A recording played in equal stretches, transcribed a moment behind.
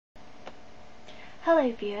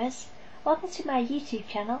Hello viewers, welcome to my YouTube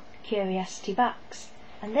channel Curiosity Box,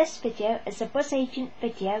 and this video is a BzzAgent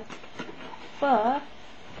video for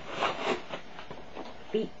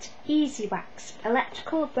Veet Easy Wax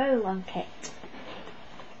Electrical Roll-On Kit.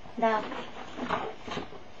 Now,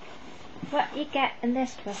 what you get in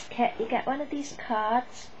this kit, you get one of these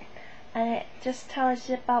cards and it just tells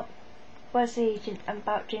you about BzzAgent and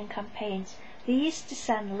about doing campaigns. They used to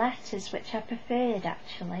send letters, which I preferred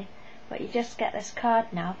actually, but you just get this card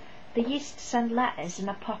now. They used to send letters and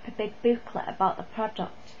a proper big booklet about the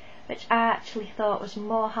product, which I actually thought was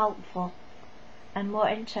more helpful and more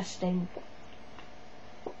interesting.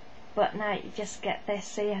 But now you just get this,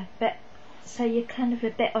 so you're kind of a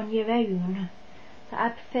bit on your own. But I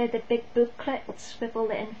prefer the big booklets with all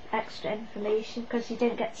the extra information, because you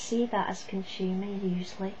don't get to see that as a consumer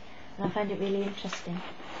usually, and I find it really interesting.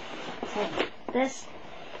 So this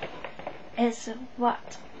is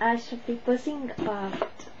what I should be buzzing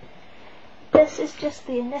about. This is just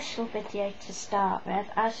the initial video to start with.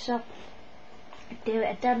 I shall do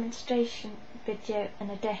a demonstration video in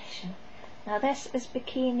addition. Now this is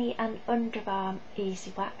bikini and underarm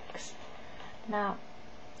easy wax. Now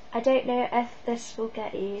I don't know if this will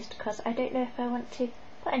get used, because I don't know if I want to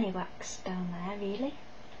put any wax down there really,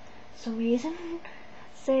 for some reason.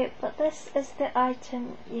 So, but this is the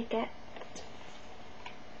item you get.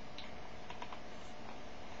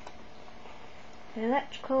 The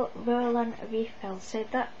electrical roll-on refill, so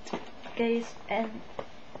that goes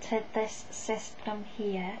into this system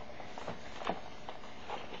here.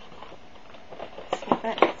 So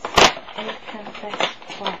let's open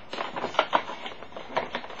this box.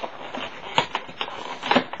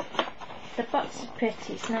 The box is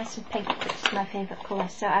pretty, it's nice and pink, which is my favourite colour,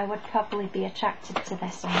 so I would probably be attracted to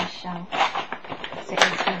this on the shelf. So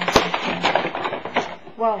it's nice and pink.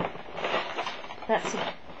 Whoa,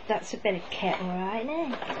 that's a bit of kit, alright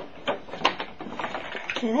now.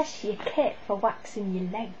 So this is your kit for waxing your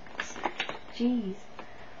legs. Jeez.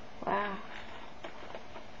 Wow.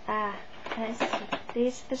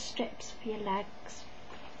 These are the strips for your legs.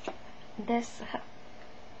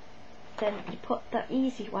 Then you put the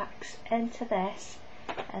easy wax into this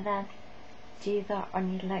and then do that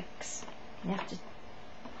on your legs. You have to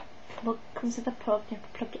comes with a plug, you have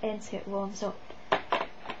to plug it in so it warms up.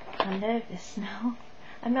 I'm nervous now.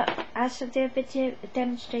 I shall do a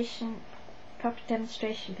demonstration, proper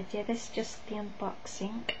demonstration video. This is just the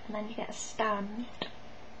unboxing, and then you get a stand.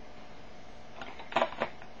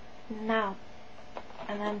 Now,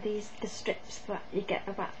 and then these the strips that you get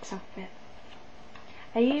the wax off with.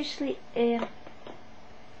 I usually,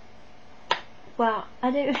 well,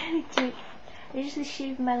 I don't really do. I usually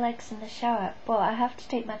shave my legs in the shower, but I have to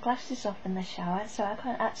take my glasses off in the shower, so I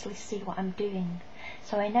can't actually see what I'm doing.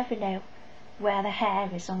 So I never know where the hair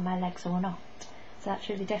is on my legs or not, so that's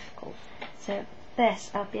really difficult. So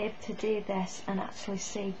this, I'll be able to do this and actually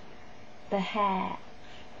see the hair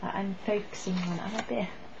that I'm focusing on. I'm a bit,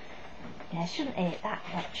 I shouldn't eat that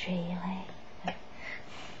much really.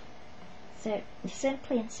 So you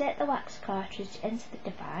simply insert the wax cartridge into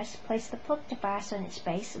the device, place the plug device on its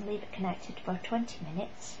base and leave it connected for 20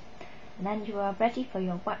 minutes, and then you are ready for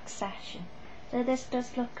your wax session. So this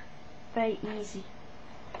does look very easy.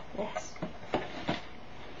 This.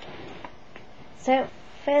 So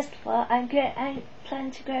first of all, I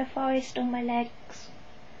plan to grow a forest on my legs.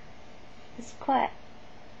 It's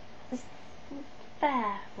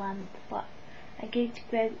fair length, but I'm going to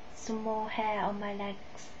grow some more hair on my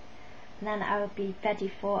legs, and then I will be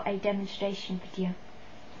ready for a demonstration video.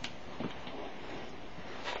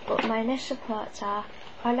 But my initial thoughts are,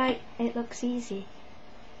 it looks easy.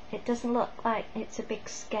 It doesn't look like it's a big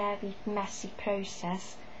scary messy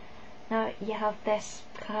process. Now you have this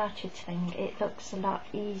cartridge thing, it looks a lot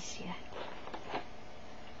easier.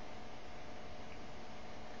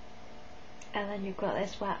 And then you've got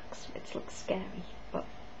this wax, which looks scary.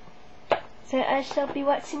 So I shall be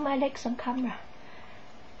waxing my legs on camera.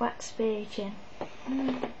 Wax virgin.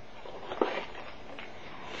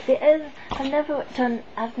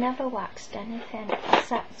 I've never waxed anything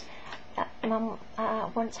except I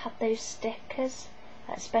once had those stickers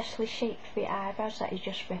that specially shaped for your eyebrows that you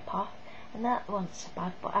just rip off, and that wasn't so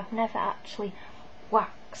bad, but I've never actually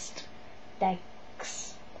waxed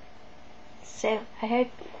legs. So I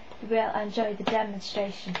hope you will enjoy the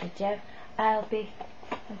demonstration video. I'll be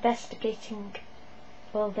investigating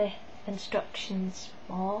all the instructions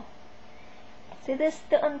more. So this is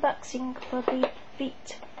the unboxing for the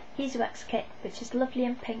Veet Easy Wax Kit, which is lovely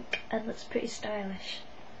and pink and looks pretty stylish.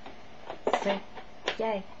 So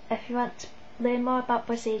yay, if you want to learn more about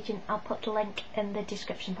BzzAgent, I'll put the link in the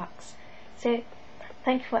description box. So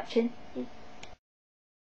thank you for watching.